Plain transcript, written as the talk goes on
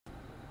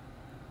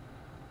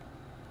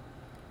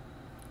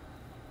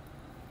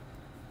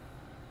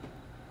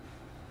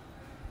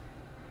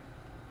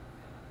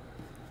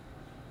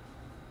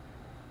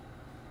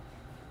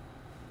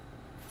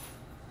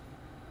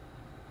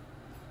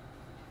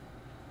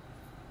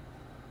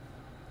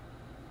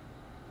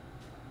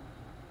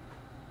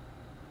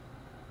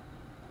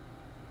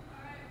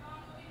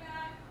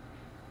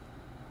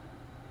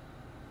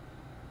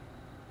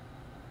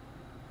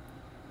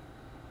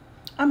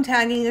I'm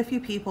tagging a few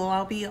people.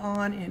 I'll be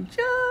on in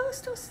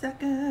just a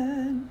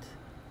second.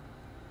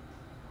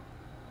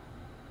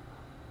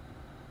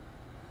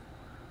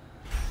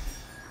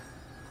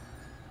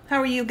 How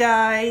are you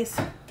guys?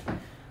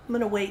 I'm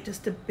gonna wait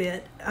just a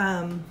bit.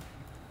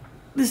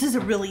 This is a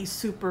really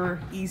super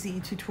easy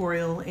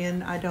tutorial,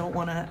 and I don't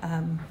want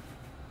to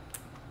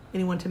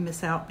anyone to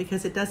miss out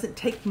because it doesn't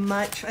take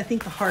much. I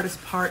think the hardest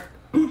part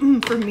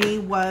for me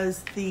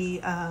was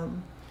the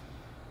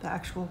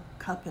actual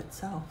cup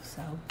itself.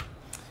 So,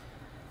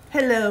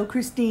 hello,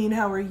 Christine.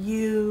 How are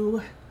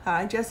you?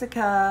 Hi,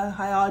 Jessica.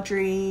 Hi,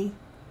 Audrey.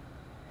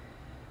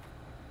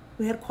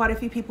 We had quite a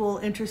few people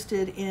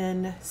interested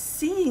in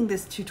seeing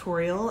this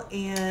tutorial,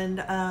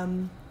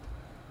 and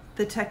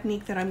the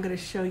technique that I'm going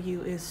to show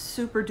you is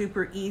super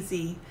duper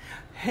easy.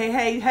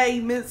 Hey,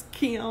 Miss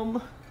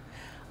Kim.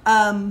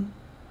 Hi,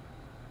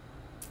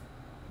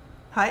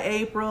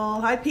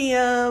 April. Hi,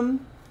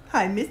 PM.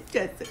 Hi, Miss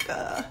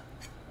Jessica.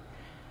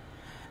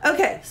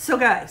 Okay, so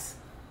guys,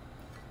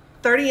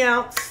 30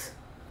 ounce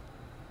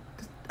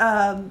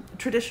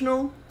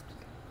traditional,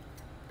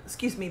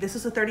 excuse me, this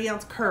is a 30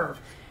 ounce curve.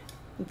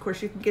 Of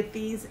course, you can get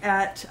these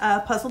at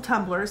Puzzle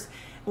Tumblers.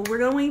 What we're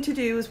going to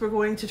do is we're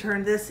going to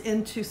turn this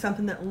into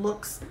something that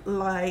looks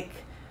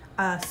like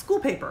school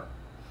paper.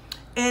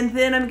 And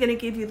then I'm going to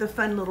give you the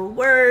fun little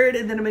word,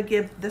 and then I'm going to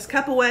give this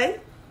cup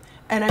away.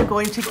 And I'm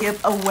going to give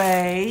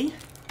away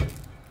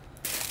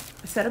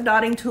a set of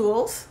dotting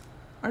tools.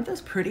 Aren't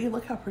those pretty?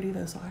 Look how pretty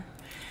those are.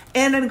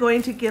 And I'm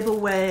going to give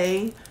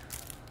away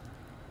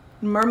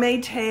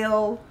mermaid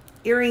tail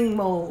earring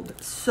mold.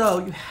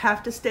 So you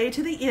have to stay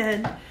to the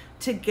end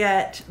to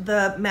get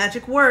the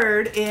magic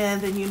word,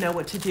 and then you know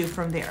what to do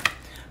from there.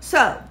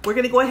 So we're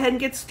gonna go ahead and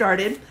get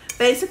started.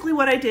 Basically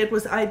what I did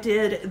was I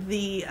did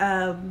the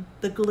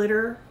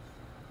glitter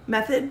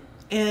method,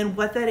 and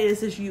what that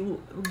is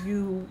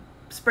you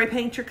spray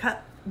paint your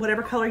cup,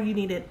 whatever color you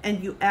need it,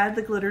 and you add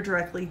the glitter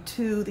directly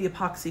to the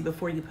epoxy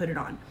before you put it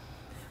on.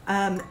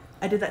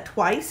 I did that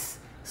twice,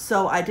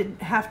 so I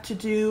didn't have to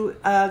do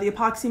the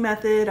epoxy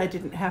method. I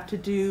didn't have to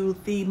do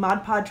the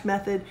Mod Podge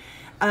method.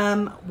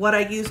 What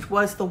I used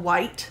was the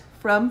white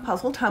from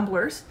Puzzle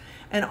Tumblers,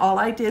 and all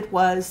I did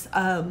was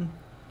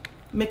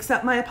mix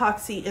up my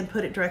epoxy and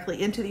put it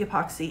directly into the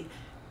epoxy.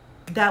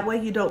 That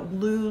way you don't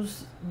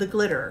lose the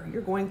glitter.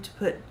 You're going to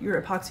put your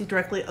epoxy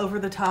directly over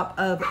the top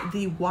of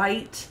the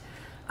white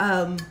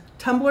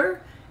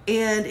tumbler,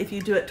 and if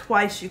you do it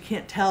twice, you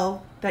can't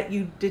tell that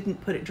you didn't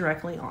put it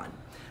directly on.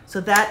 So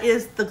that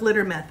is the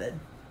glitter method.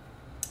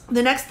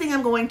 The next thing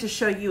I'm going to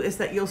show you is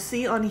that you'll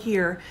see on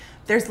here,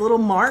 there's little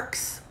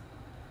marks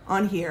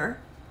on here,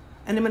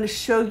 and I'm going to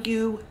show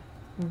you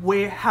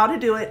how to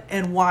do it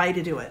and why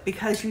to do it,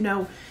 because you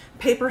know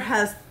paper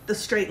has the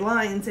straight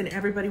lines and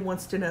everybody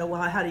wants to know,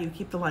 well, how do you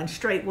keep the line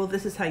straight? Well,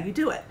 this is how you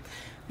do it.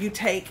 You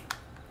take,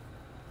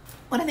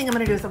 what I think I'm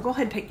going to do is I'll go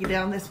ahead and take you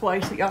down this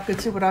way so y'all can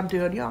see what I'm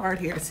doing. Y'all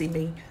aren't here to see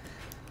me.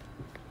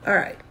 All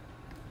right,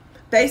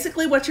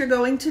 basically what you're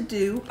going to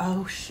do,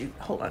 oh shoot,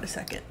 hold on a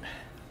second.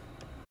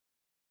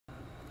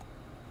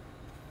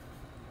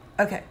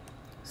 Okay,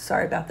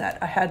 sorry about that.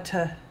 I had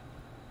to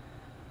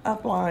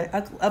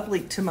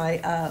uplink to my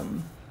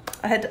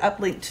I had to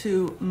uplink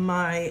to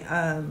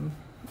my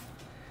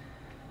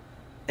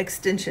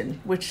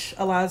extension, which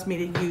allows me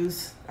to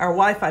use our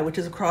Wi-Fi, which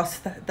is across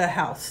the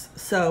house.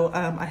 So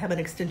I have an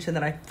extension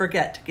that I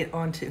forget to get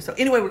onto. So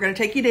anyway, we're going to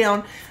take you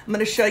down. I'm going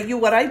to show you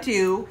what I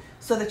do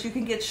so that you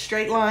can get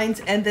straight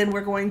lines, and then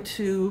we're going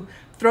to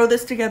throw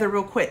this together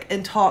real quick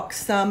and talk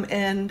some,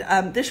 and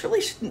this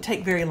really shouldn't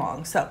take very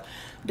long. So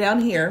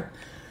down here,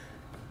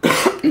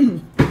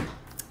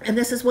 and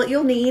this is what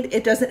you'll need.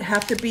 It doesn't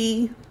have to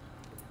be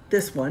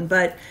this one,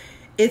 but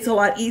it's a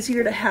lot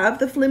easier to have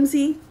the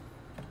flimsy,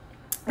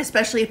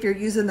 especially if you're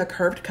using the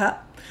curved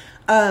cup.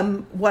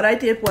 What I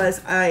did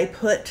was I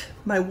put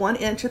my 1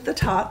 inch at the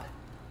top,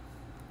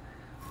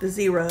 the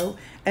 0,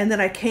 and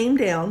then I came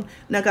down.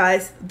 Now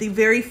guys, the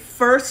very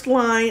first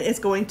line is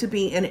going to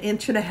be 1.5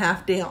 inches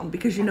down,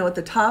 because you know at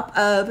the top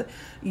of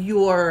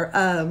your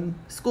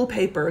school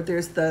paper,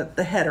 there's the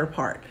header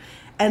part.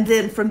 And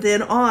then from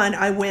then on,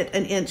 I went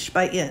 1 inch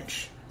by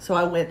inch. So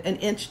I went 1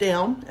 inch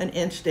down, 1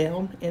 inch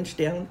down, inch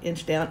down,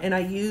 inch down, and I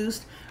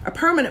used a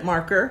permanent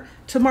marker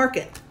to mark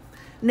it.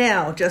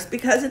 Now, just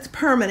because it's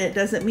permanent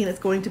doesn't mean it's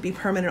going to be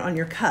permanent on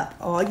your cup.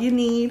 All you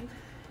need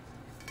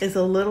is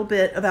a little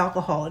bit of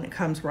alcohol and it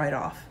comes right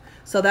off.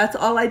 So that's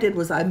all I did,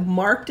 was I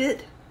marked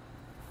it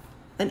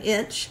 1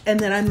 inch,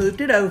 and then I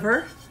moved it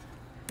over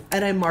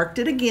and I marked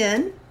it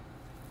again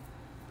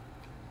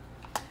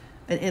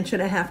 1.5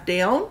 inches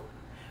down.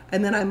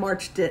 And then I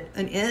marched it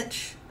 1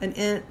 inch, 1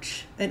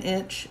 inch, 1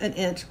 inch, 1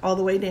 inch, all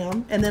the way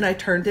down. And then I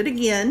turned it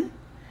again,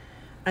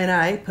 and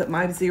I put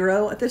my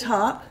 0 at the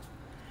top.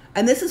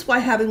 And this is why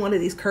having one of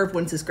these curved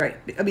ones is great.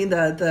 I mean,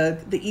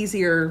 the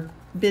easier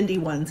bendy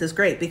ones is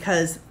great,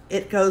 because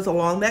it goes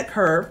along that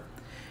curve,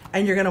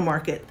 and you're gonna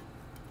mark it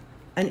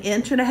 1.5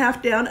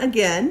 inches down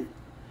again,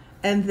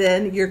 and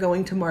then you're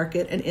going to mark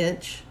it 1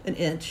 inch, 1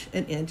 inch,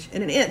 1 inch,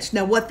 and 1 inch.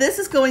 Now what this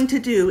is going to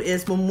do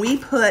is when we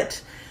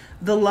put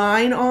the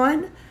line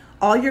on,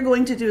 all you're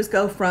going to do is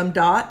go from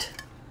dot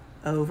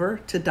over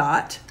to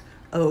dot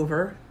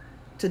over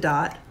to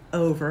dot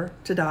over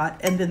to dot,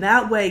 and then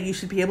that way you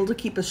should be able to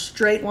keep a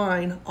straight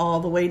line all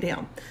the way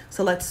down.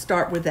 So let's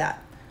start with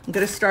that. I'm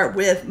going to start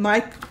with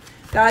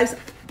guys,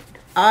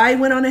 I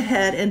went on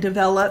ahead and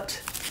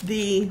developed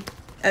the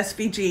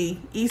SVG,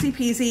 easy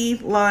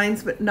peasy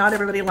lines, but not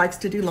everybody likes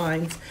to do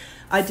lines.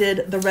 I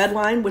did the red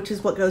line, which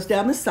is what goes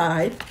down the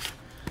side.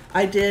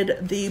 I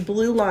did the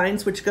blue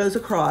lines, which goes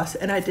across,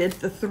 and I did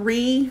the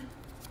 3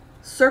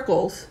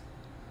 circles,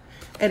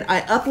 and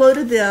I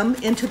uploaded them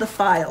into the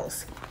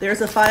files.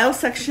 There's a file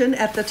section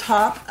at the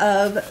top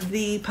of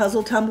the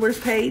Puzzle Tumblers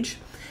page.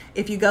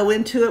 If you go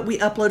into it, we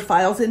upload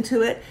files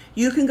into it.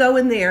 You can go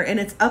in there and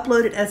it's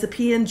uploaded as a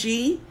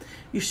PNG.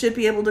 You should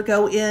be able to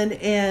go in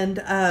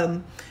and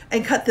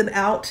cut them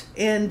out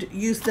and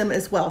use them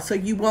as well. So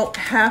you won't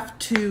have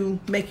to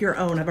make your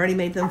own. I've already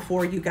made them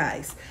for you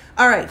guys.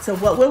 All right, so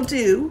what we'll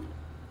do,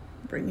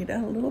 bring you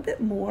down a little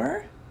bit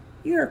more.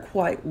 You're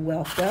quite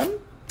welcome.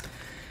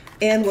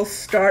 And we'll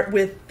start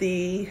with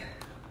the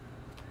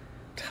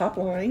top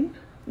line.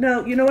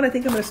 No, you know what? I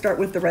think I'm going to start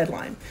with the red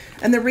line.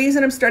 And the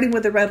reason I'm starting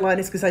with the red line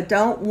is because I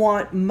don't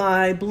want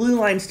my blue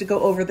lines to go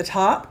over the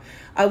top.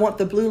 I want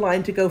the blue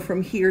line to go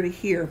from here to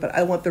here, but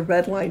I want the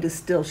red line to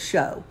still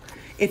show.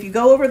 If you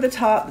go over the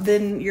top,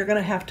 then you're going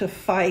to have to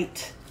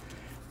fight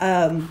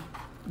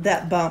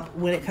that bump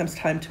when it comes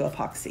time to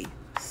epoxy.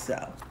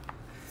 So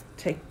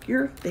take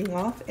your thing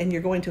off and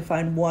you're going to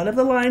find one of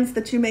the lines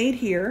that you made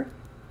here.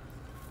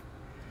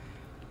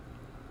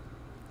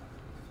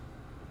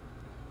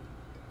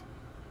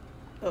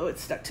 Oh,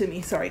 it's stuck to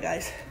me. Sorry,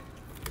 guys.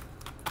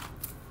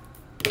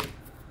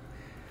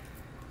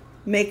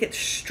 Make it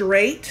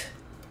straight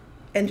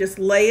and just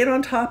lay it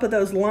on top of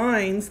those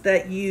lines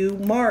that you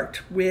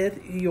marked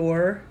with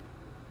your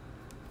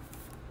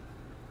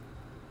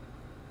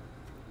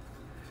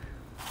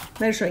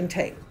measuring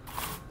tape.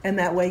 And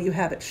that way you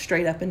have it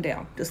straight up and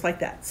down, just like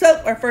that.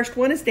 So our first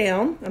one is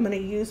down. I'm going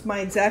to use my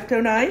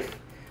X-Acto knife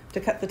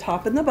to cut the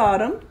top and the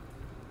bottom.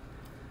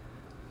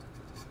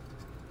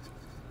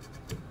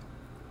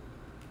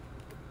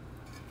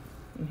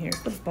 And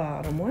here's the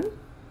bottom one.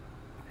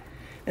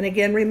 And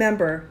again,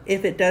 remember,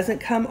 if it doesn't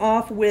come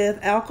off with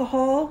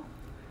alcohol,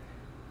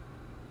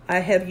 I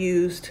have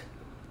used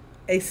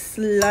a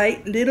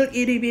slight little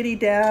itty bitty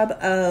dab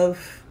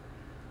of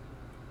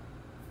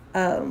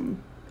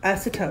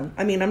acetone.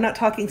 I mean, I'm not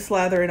talking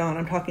slather it on.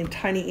 I'm talking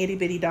tiny itty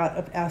bitty dot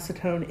of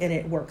acetone, and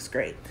it works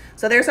great.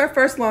 So there's our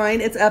first line.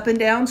 It's up and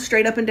down,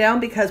 straight up and down,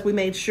 because we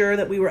made sure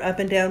that we were up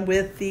and down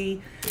with the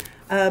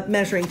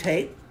measuring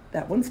tape.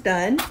 That one's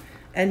done.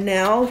 And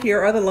now here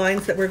are the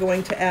lines that we're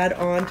going to add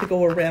on to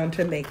go around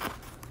to make.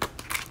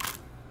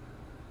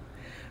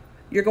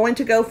 You're going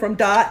to go from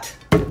dot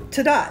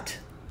to dot.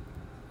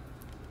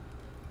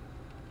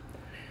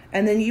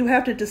 And then you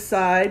have to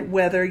decide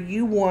whether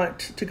you want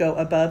to go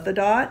above the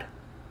dot,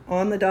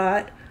 on the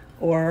dot,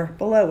 or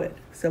below it.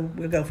 So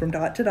we'll go from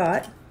dot to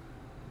dot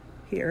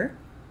here.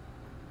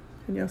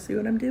 Can y'all see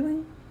what I'm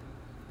doing?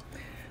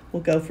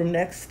 We'll go from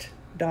next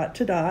dot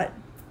to dot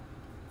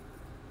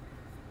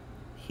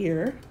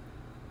here.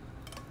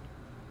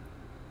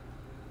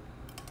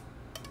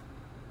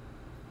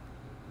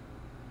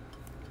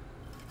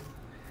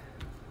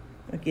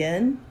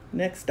 Again,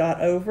 next dot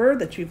over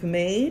that you've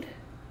made.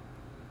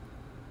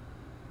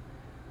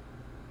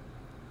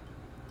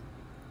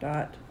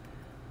 Dot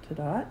to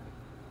dot.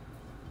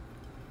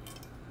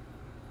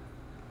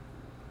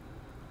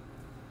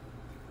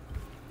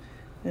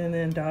 And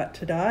then dot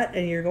to dot.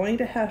 And you're going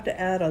to have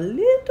to add a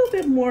little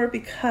bit more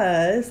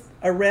because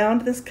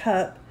around this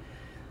cup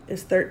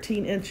is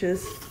 13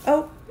 inches.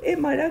 Oh, it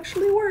might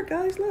actually work,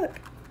 guys, look.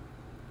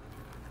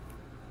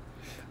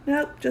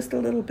 Nope, just a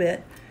little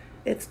bit.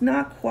 It's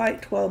not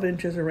quite 12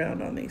 inches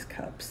around on these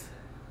cups.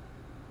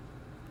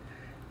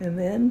 And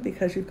then,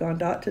 because you've gone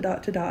dot to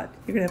dot to dot,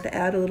 you're gonna have to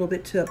add a little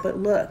bit to it. But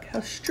look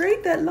how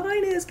straight that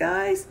line is,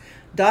 guys.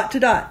 Dot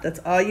to dot, that's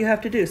all you have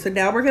to do. So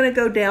now we're gonna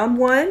go down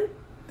one,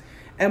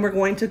 and we're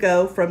going to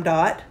go from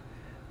dot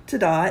to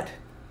dot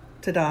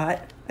to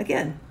dot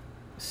again.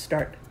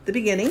 Start the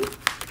beginning.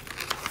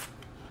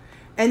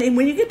 And then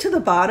when you get to the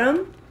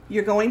bottom,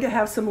 you're going to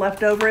have some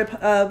leftover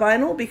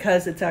vinyl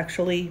because it's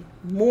actually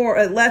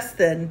less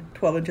than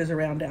 12 inches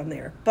around down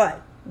there. But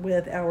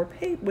with our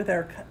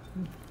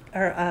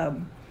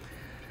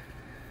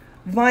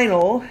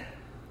vinyl,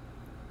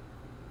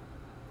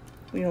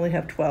 we only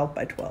have 12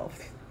 by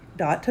 12.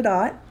 Dot to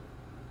dot.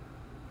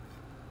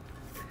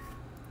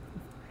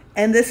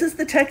 And this is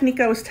the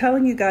technique I was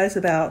telling you guys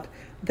about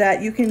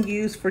that you can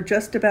use for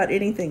just about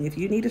anything. If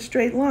you need a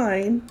straight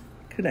line,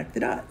 connect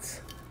the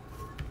dots.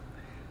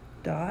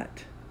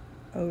 Dot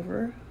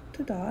over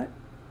to dot,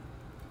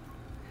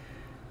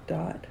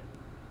 dot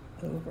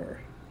over.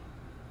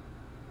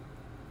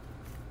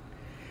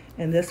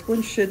 And this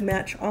one should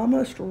match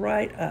almost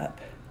right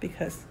up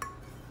because,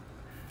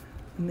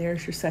 and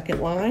there's your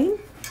second line.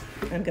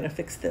 I'm gonna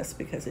fix this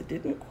because it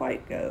didn't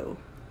quite go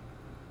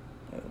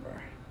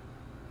over.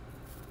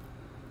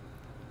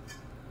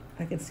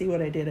 I can see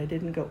what I did. I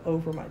didn't go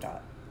over my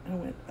dot. I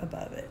went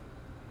above it.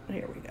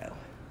 Here we go.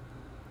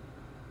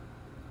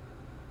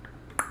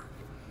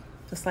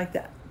 Just like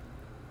that.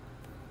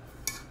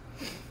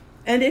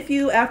 And if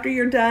you, after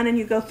you're done and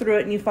you go through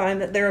it and you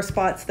find that there are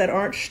spots that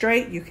aren't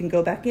straight, you can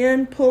go back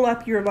in, pull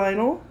up your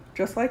vinyl,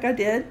 just like I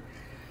did,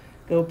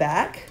 go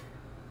back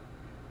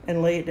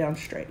and lay it down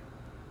straight.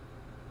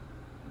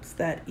 It's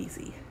that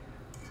easy.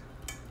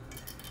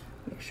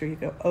 Make sure you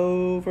go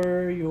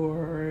over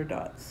your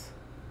dots.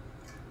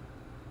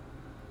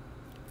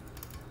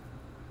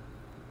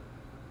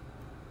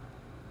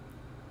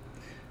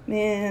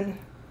 Man,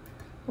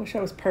 I wish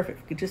I was perfect.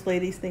 I could just lay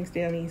these things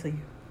down easy.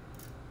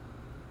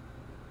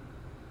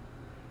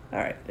 All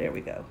right, there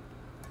we go.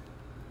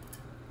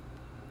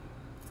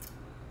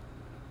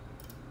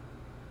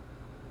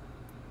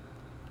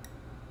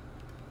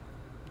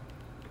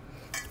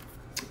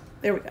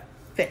 There we go,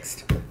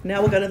 fixed.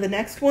 Now we'll go to the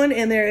next one,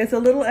 and there is a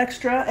little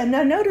extra. And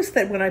now notice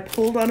that when I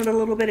pulled on it a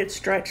little bit, it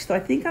stretched. So I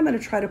think I'm gonna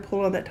try to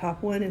pull on that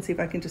top one and see if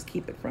I can just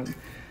keep it from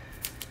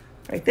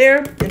right there.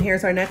 And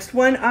here's our next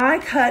one. I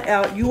cut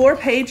out, your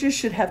pages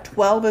should have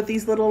 12 of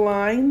these little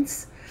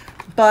lines,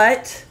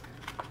 but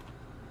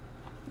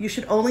you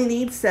should only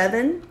need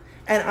 7.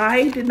 And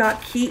I did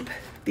not keep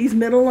these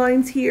middle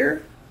lines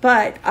here,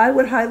 but I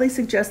would highly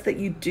suggest that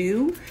you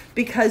do,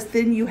 because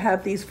then you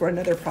have these for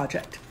another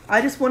project.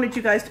 I just wanted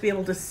you guys to be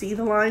able to see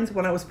the lines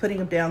when I was putting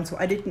them down, so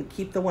I didn't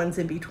keep the ones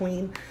in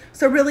between.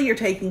 So really you're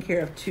taking care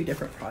of 2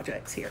 different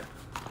projects here.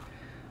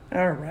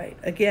 All right,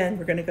 again,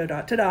 we're gonna go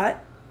dot to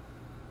dot.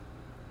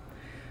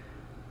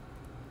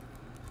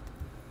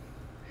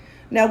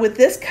 Now with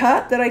this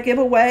cup that I give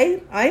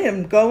away, I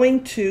am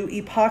going to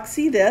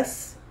epoxy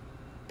this,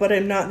 but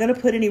I'm not gonna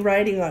put any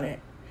writing on it,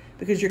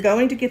 because you're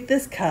going to get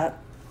this cup.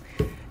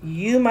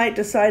 You might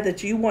decide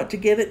that you want to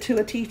give it to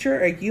a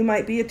teacher, or you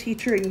might be a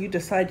teacher and you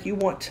decide you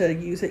want to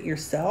use it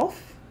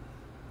yourself.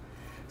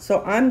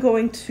 So I'm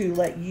going to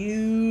let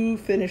you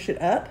finish it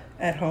up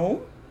at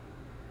home.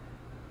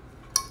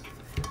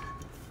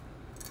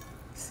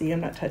 See,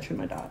 I'm not touching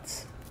my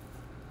dots.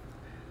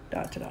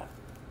 Dot to dot.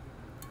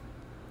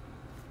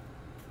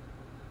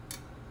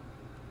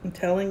 I'm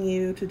telling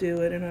you to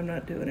do it and I'm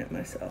not doing it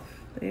myself.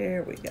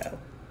 There we go.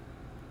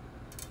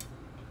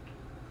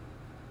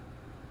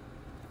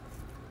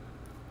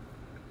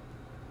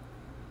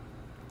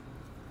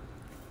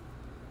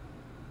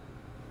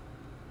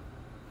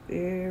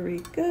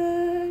 Very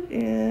good,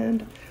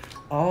 and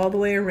all the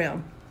way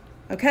around.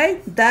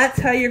 Okay,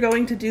 that's how you're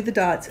going to do the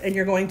dots, and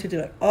you're going to do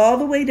it all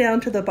the way down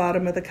to the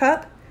bottom of the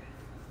cup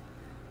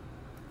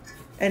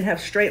and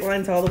have straight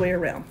lines all the way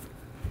around.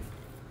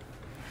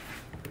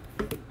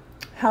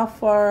 How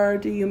far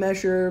do you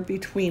measure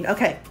between?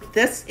 Okay,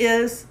 this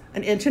is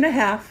 1.5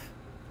 inches,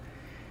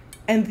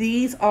 and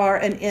these are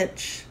 1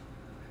 inch.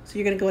 So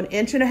you're gonna go 1.5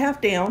 inches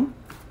down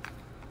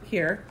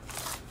here.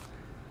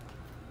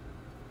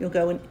 You'll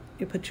go and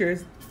you put your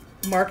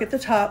mark at the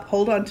top,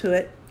 hold on to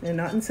it, and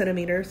not in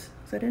centimeters.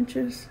 Is that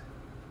inches?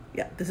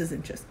 Yeah, this is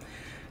inches.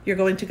 You're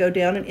going to go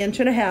down 1.5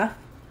 inches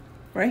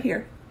right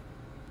here.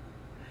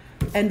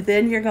 And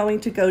then you're going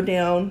to go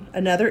down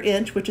another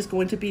inch, which is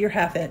going to be your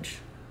 1/2 inch.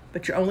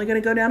 But you're only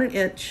going to go down 1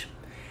 inch,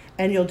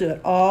 and you'll do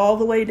it all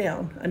the way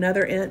down,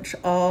 another inch,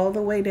 all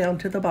the way down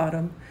to the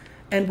bottom.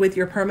 And with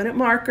your permanent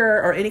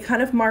marker or any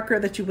kind of marker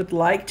that you would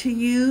like to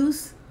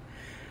use,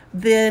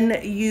 then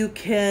you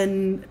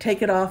can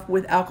take it off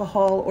with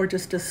alcohol or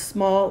just a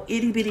small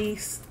itty bitty,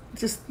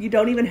 just, you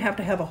don't even have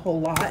to have a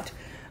whole lot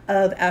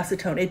of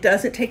acetone. It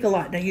doesn't take a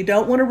lot. Now you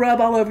don't want to rub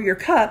all over your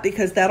cup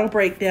because that'll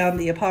break down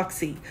the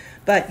epoxy,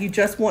 but you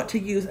just want to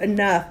use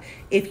enough.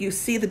 If you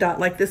see the dot,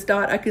 like this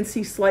dot, I can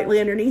see slightly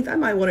underneath. I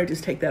might want to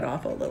just take that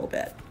off a little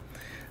bit.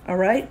 All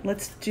right,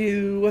 let's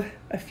do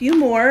a few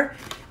more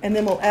and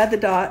then we'll add the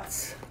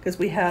dots because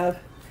we have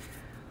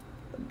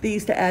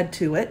these to add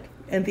to it.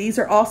 And these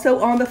are also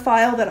on the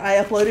file that I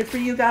uploaded for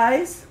you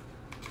guys.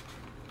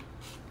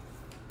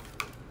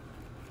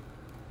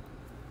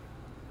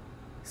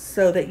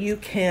 So that you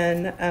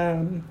can,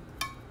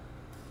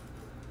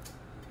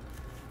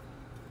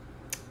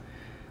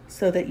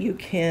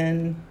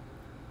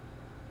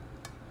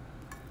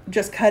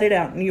 just cut it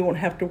out and you won't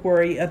have to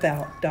worry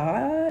about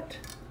dot.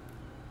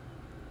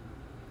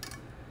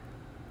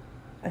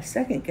 I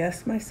second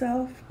guess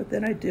myself, but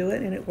then I do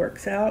it and it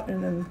works out,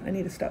 and then I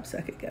need to stop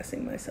second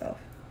guessing myself.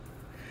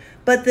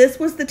 But this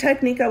was the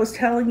technique I was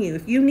telling you.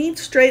 If you need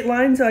straight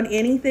lines on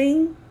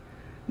anything,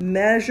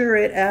 measure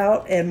it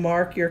out and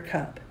mark your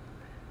cup.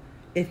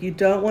 If you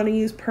don't want to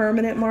use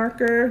permanent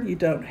marker, you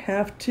don't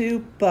have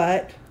to,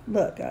 but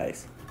look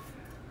guys,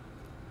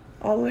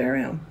 all the way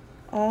around,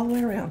 all the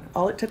way around.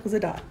 All it took was a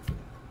dot.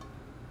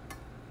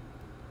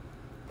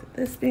 Put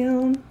this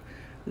down,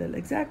 little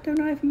X-Acto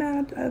knife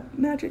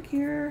magic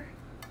here,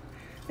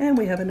 and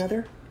we have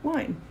another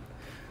line.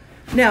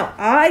 Now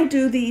I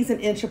do these 1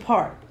 inch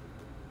apart.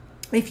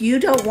 If you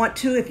don't want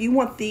to, if you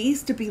want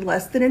these to be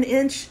less than 1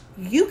 inch,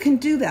 you can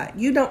do that.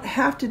 You don't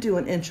have to do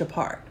 1 inch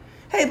apart.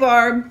 Hey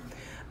Barb.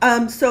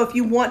 So if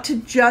you want to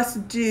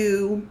just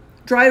do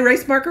dry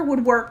erase marker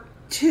would work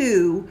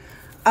too.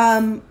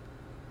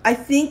 I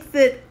think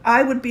that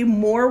I would be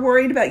more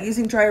worried about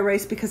using dry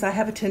erase because I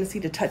have a tendency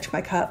to touch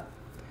my cup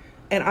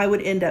and I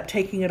would end up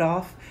taking it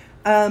off.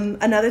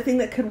 Another thing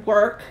that could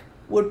work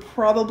would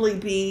probably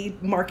be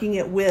marking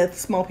it with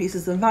small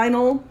pieces of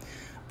vinyl,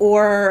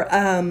 or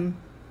I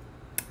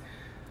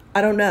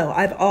don't know.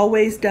 I've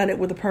always done it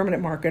with a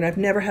permanent marker and I've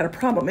never had a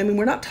problem. I mean,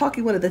 we're not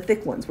talking one of the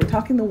thick ones. We're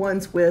talking the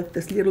ones with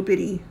this little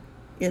bitty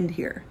end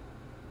here.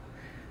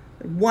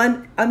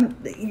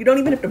 You don't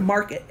even have to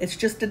mark it. It's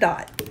just a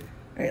dot.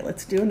 All right,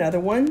 let's do another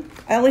one.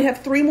 I only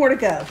have 3 more to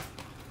go.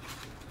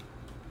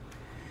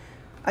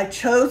 I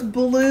chose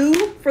blue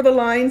for the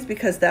lines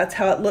because that's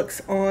how it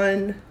looks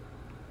on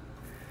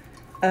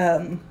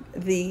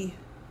the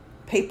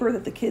paper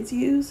that the kids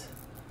use.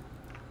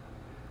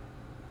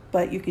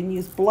 But you can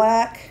use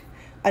black.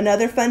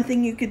 Another fun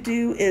thing you could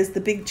do is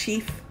the Big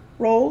Chief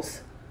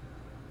rolls,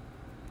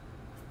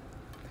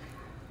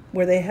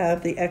 where they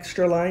have the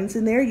extra lines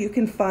in there. You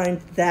can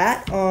find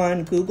that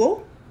on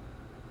Google.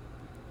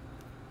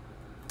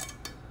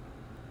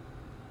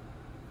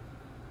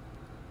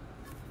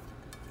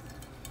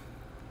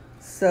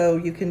 So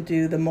you can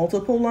do the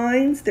multiple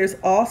lines. There's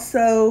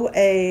also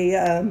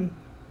a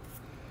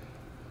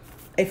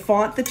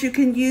font that you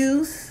can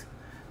use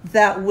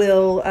that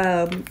will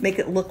make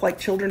it look like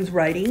children's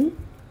writing.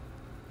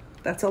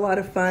 That's a lot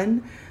of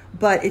fun.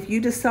 But if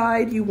you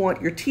decide you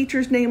want your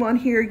teacher's name on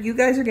here, you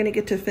guys are going to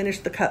get to finish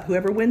the cup.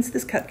 Whoever wins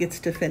this cup gets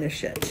to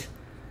finish it.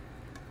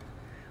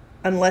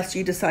 Unless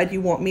you decide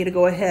you want me to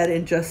go ahead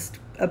and just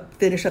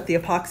finish up the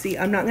epoxy.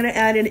 I'm not going to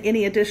add in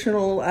any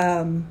additional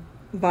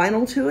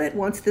vinyl to it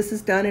once this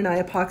is done and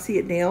I epoxy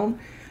it down.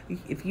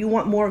 If you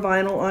want more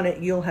vinyl on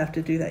it, you'll have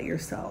to do that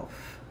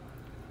yourself.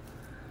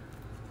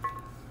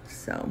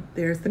 So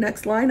there's the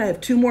next line. I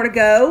have 2 more to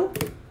go.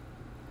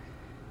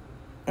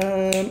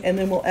 And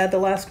then we'll add the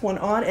last one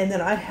on, and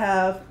then I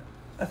have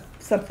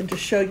something to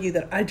show you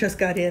that I just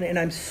got in and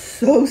I'm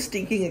so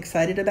stinking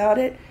excited about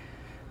it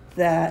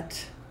and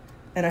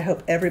I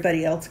hope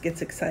everybody else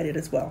gets excited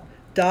as well.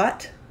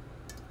 Dot,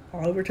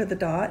 over to the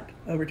dot,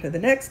 over to the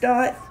next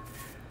dot,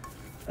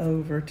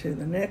 over to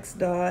the next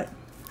dot,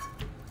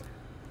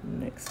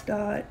 and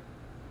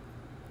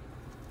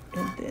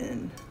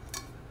then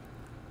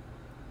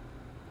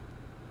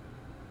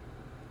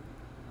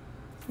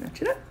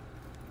match it up.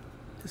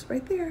 Just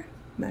right there,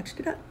 matched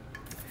it up.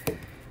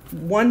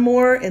 1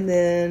 more and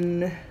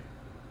then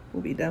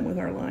we'll be done with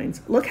our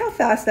lines. Look how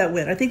fast that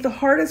went. I think the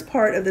hardest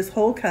part of this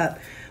whole cup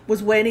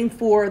was waiting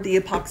for the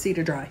epoxy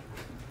to dry.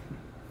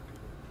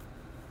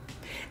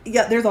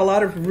 Yeah, there's a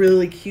lot of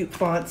really cute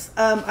fonts.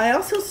 I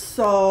also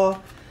saw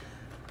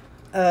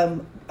a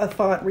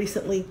font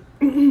recently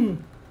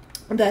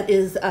that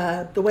is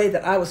the way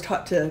that I was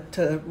taught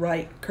to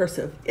write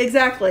cursive.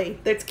 Exactly.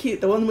 That's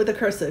cute. The one with the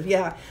cursive.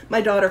 Yeah.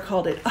 My daughter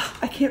called it, "Oh,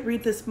 I can't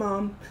read this,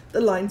 Mom.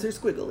 The lines are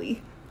squiggly."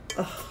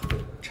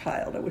 Oh,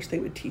 child, I wish they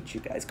would teach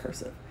you guys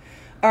cursive.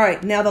 All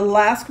right. Now the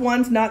last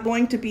one's not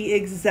going to be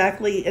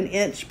exactly an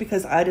inch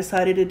because I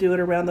decided to do it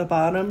around the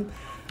bottom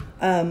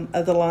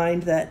of the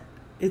line that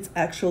it's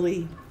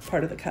actually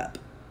part of the cup.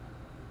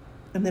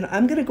 And then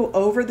I'm going to go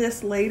over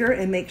this later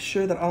and make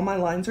sure that all my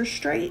lines are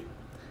straight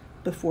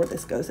before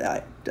this goes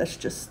out. That's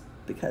just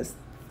because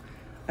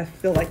I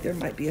feel like there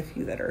might be a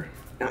few that are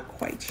not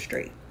quite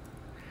straight.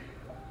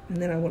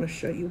 And then I want to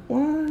show you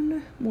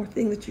one more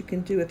thing that you can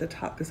do at the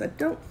top because I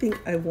don't think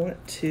I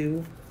want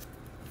to.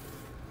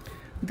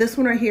 This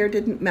one right here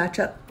didn't match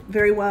up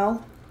very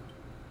well.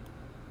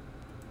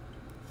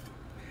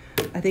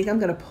 I think I'm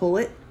going to pull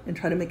it and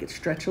try to make it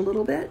stretch a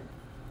little bit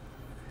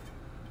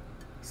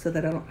so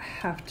that I don't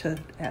have to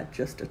add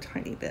just a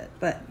tiny bit.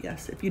 But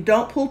yes, if you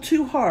don't pull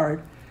too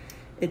hard,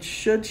 it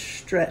should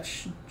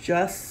stretch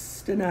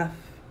just enough.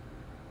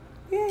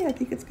 Yay, I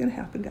think it's gonna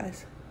happen,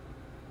 guys.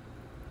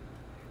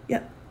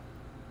 Yep.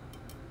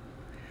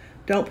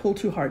 Don't pull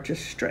too hard,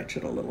 just stretch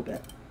it a little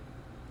bit.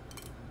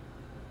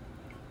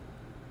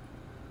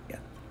 Yeah,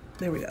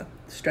 there we go,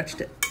 stretched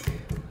it.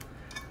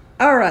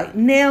 All right,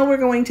 now we're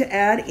going to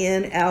add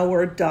in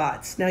our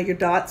dots. Now your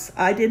dots,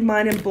 I did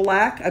mine in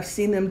black. I've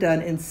seen them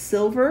done in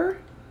silver.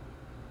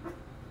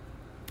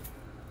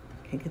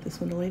 Can't get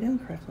this one to lay down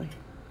correctly.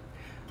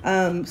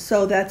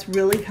 So that's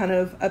really kind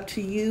of up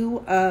to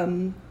you.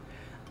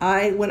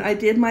 When I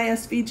did my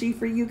SVG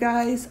for you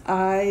guys,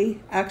 I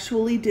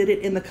actually did it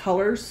in the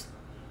colors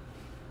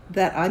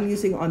that I'm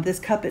using on this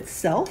cup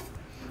itself,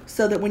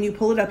 so that when you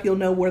pull it up, you'll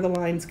know where the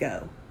lines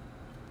go.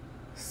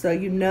 So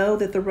you know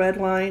that the red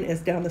line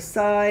is down the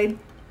side.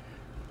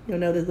 You'll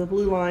know that the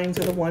blue lines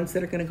are the ones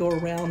that are going to go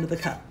around the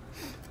cup.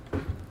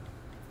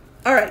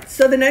 All right,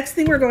 so the next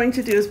thing we're going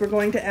to do is we're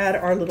going to add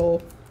our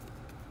little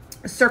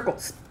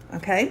circles,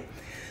 okay?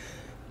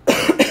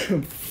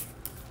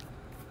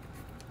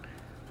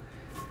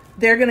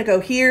 They're going to go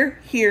here,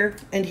 here,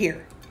 and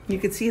here. You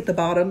can see at the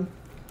bottom,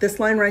 this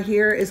line right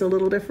here is a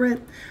little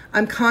different.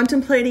 I'm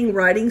contemplating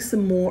writing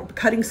some more,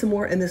 cutting some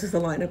more, and this is the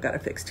line I've got to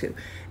fix too,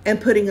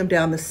 and putting them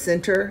down the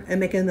center and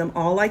making them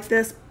all like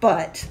this.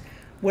 But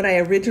when I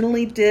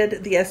originally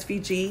did the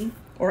SVG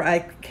or I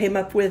came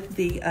up with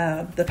the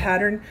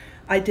pattern,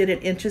 I did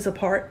it inches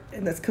apart,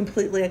 and that's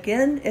completely,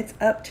 again, it's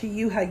up to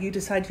you how you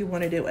decide you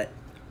want to do it.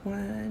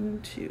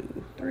 1,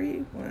 2, 3,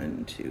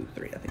 1, 2,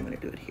 3. I think I'm going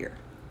to do it here.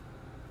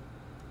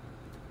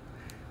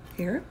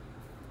 Here.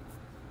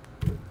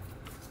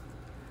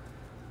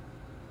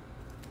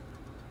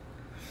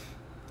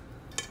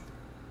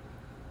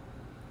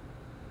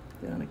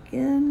 Down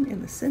again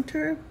in the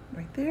center,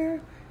 right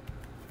there.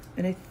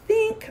 And I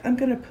think I'm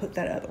going to put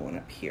that other one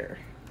up here.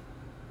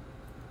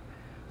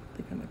 I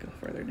think I'm going to go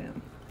further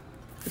down,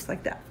 just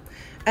like that.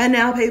 And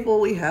now, people,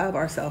 we have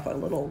ourselves a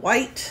little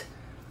white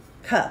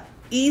cup.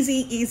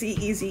 Easy, easy,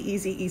 easy,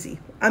 easy, easy.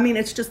 I mean,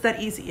 it's just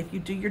that easy. If you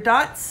do your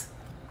dots,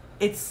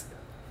 it's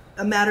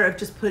a matter of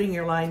just putting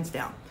your lines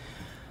down.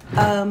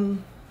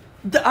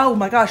 Oh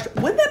my gosh,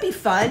 wouldn't that be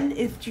fun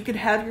if you could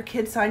have your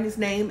kid sign his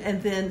name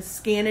and then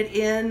scan it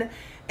in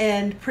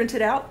and print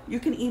it out? You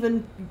can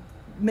even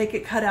make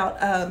it cut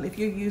out if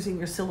you're using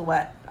your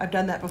silhouette. I've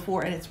done that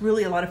before, and it's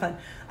really a lot of fun.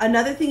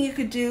 Another thing you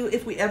could do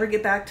if we ever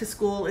get back to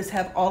school is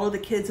have all of the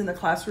kids in the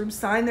classroom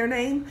sign their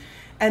name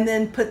and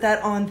then put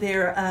that on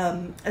there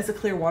as a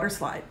clear water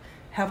slide.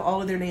 Have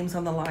all of their names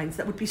on the lines.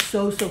 That would be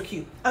so, so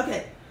cute.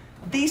 Okay,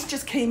 these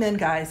just came in,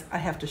 guys. I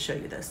have to show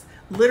you this.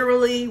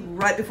 Literally,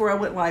 right before I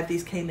went live,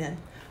 these came in.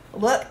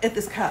 Look at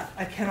this cup.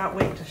 I cannot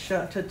wait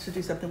to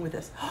do something with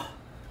this.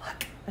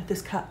 Look at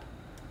this cup.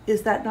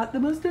 Is that not the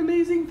most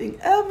amazing thing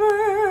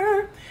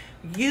ever?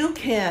 You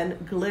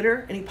can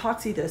glitter and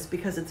epoxy this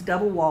because it's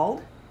double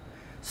walled.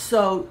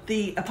 So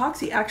the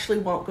epoxy actually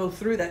won't go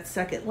through that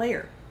second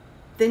layer.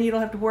 Then you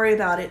don't have to worry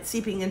about it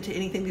seeping into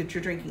anything that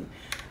you're drinking.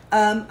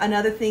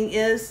 Another thing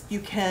is you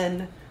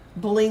can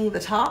bling the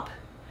top.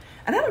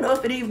 And I don't know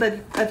if any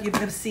of you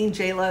have seen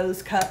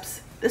J-Lo's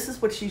cups. This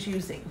is what she's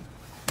using.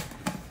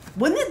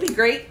 Wouldn't it be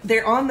great?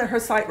 They're on her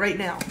site right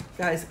now,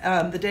 guys.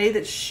 The day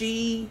that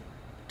she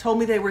told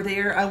me they were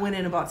there, I went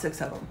in and bought 6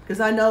 of them because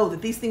I know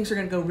that these things are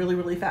going to go really,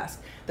 really fast.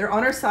 They're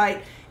on her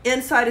site.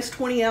 Inside is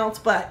 20 ounce,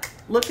 but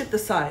look at the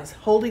size,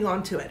 holding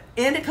on to it.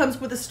 And it comes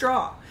with a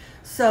straw.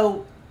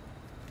 So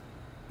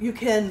you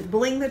can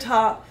bling the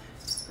top.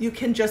 You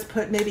can just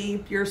put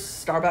maybe your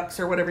Starbucks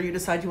or whatever you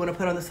decide you want to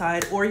put on the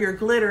side, or your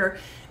glitter.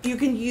 You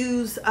can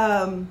use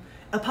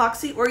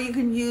epoxy, or you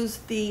can use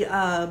the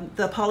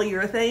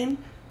polyurethane.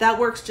 That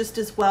works just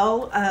as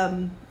well.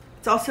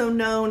 It's also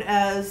known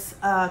as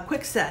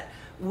quick set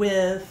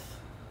with,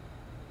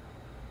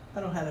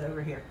 I don't have it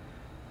over here.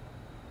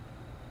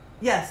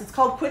 Yes, it's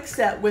called quick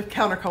set with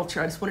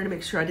counterculture. I just wanted to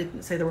make sure I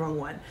didn't say the wrong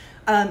one.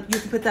 You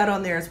can put that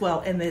on there as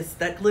well, and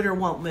that glitter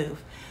won't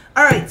move.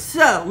 All right,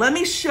 so let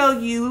me show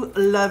you,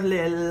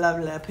 lovely,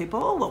 lovely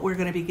people, what we're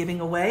going to be giving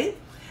away.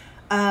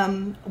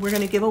 We're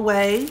going to give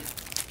away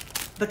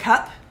the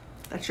cup.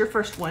 That's your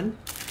first one.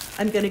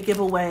 I'm going to give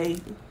away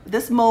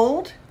this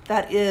mold.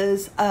 That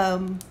is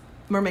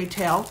mermaid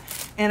tail.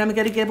 And I'm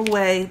going to give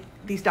away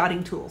these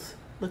dotting tools.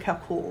 Look how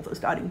cool those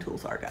dotting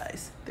tools are,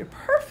 guys. They're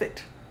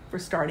perfect for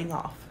starting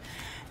off.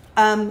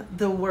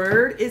 The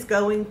word is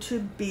going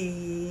to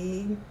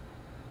be,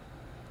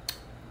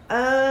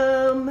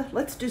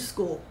 let's do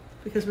school,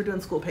 because we're doing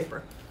school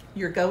paper.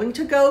 You're going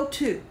to go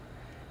to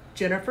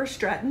Jennifer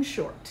Stratton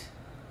Short.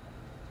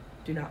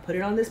 Do not put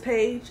it on this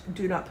page.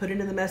 Do not put it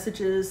in the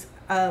messages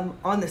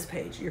on this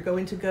page. You're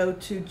going to go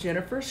to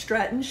Jennifer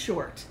Stratton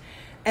Short,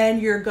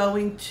 and you're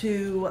going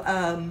to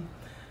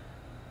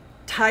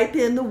type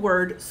in the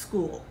word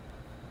school.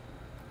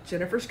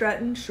 Jennifer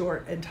Stratton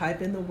Short, and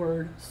type in the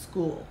word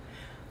school.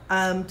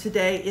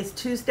 Today is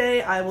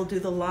Tuesday. I will do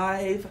the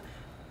live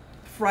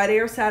Friday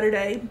or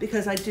Saturday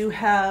because I do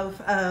have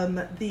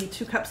the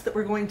 2 cups that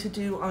we're going to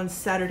do on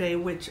Saturday,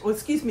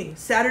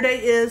 Saturday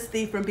is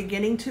the from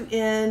beginning to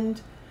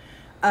end,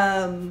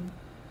 the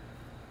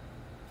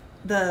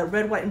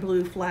red, white, and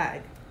blue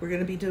flag. We're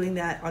going to be doing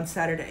that on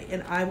Saturday,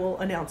 and I will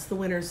announce the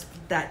winners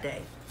that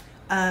day.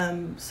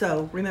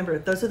 So remember,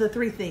 those are the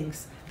 3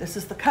 things. This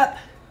is the cup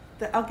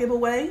that I'll give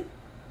away.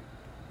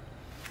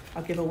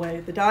 I'll give away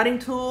the dotting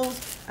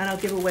tools, and I'll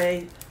give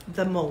away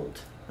the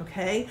mold.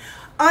 Okay,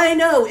 I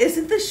know,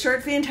 isn't this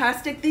shirt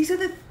fantastic? These are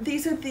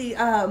the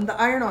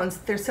iron-ons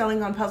they're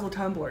selling on Puzzle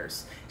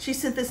Tumblers. She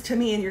sent this to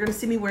me, and you're going to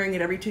see me wearing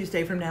it every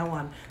Tuesday from now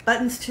on.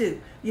 Buttons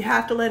too. You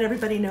have to let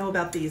everybody know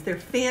about these. They're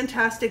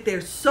fantastic. They're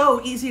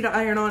so easy to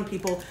iron on,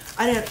 people.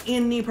 I didn't have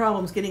any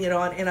problems getting it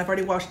on, and I've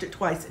already washed it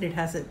twice, and I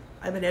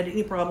haven't had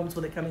any problems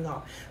with it coming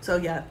off. So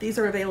yeah, these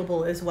are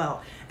available as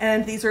well.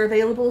 And these are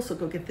available, so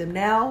go get them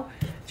now.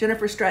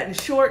 Jennifer Stratton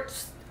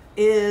Shorts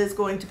is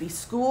going to be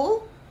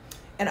school.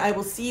 And I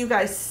will see you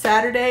guys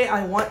Saturday.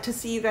 I want to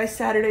see you guys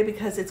Saturday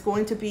because it's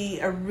going to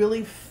be a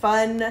really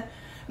fun.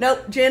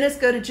 Nope, Janice,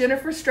 go to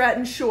Jennifer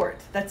Stratton Short.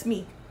 That's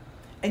me.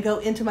 And go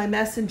into my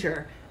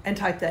messenger and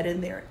type that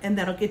in there. And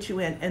that'll get you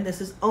in. And this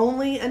is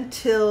only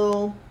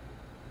until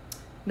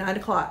 9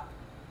 o'clock.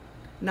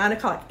 9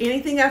 o'clock.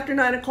 Anything after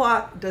 9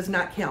 o'clock does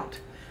not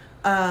count.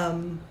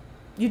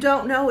 You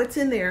don't know it's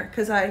in there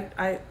because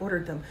I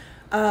ordered them.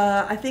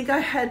 I think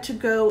I had to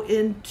go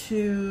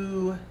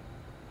into...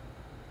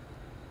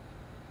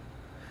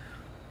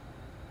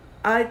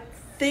 I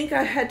think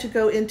I had to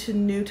go into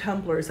new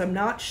tumblers. I'm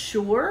not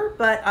sure,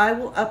 but I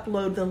will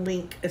upload the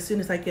link as soon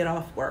as I get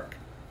off work.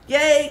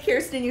 Yay,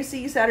 Kirsten,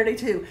 see you Saturday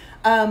too.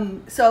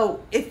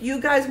 So if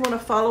you guys want to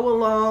follow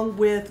along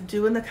with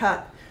doing the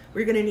cup,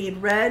 we're going to need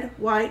red,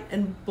 white,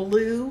 and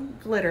blue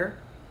glitter.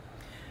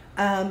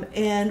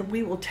 And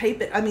we will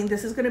tape it. I mean,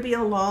 this is going to be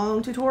a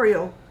long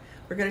tutorial.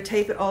 We're going to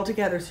tape it all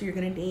together. So you're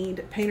going to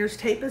need painter's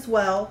tape as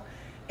well.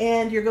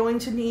 And you're going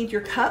to need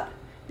your cup.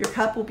 Your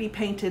cup will be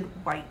painted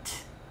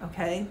white,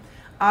 okay?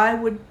 I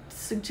would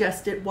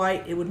suggest it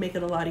white. It would make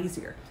it a lot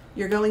easier.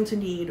 You're going to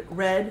need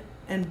red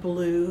and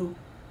blue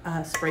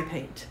spray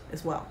paint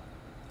as well,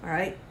 all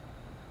right?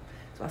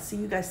 So I'll see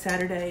you guys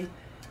Saturday.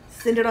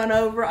 Send it on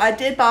over. I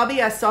did,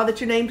 Bobby. I saw that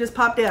your name just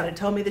popped out and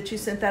told me that you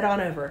sent that on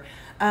over.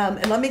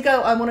 And let me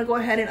go. I want to go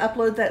ahead and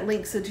upload that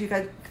link so that you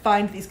guys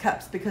find these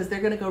cups because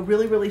they're going to go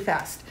really, really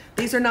fast.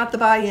 These are not the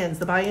buy-ins.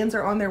 The buy-ins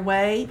are on their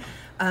way.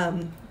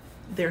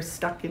 They're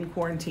stuck in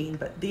quarantine,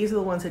 but these are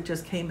the ones that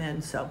just came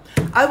in. So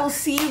I will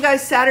see you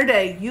guys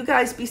Saturday. You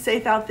guys be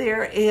safe out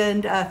there,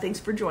 and thanks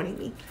for joining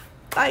me.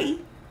 Bye.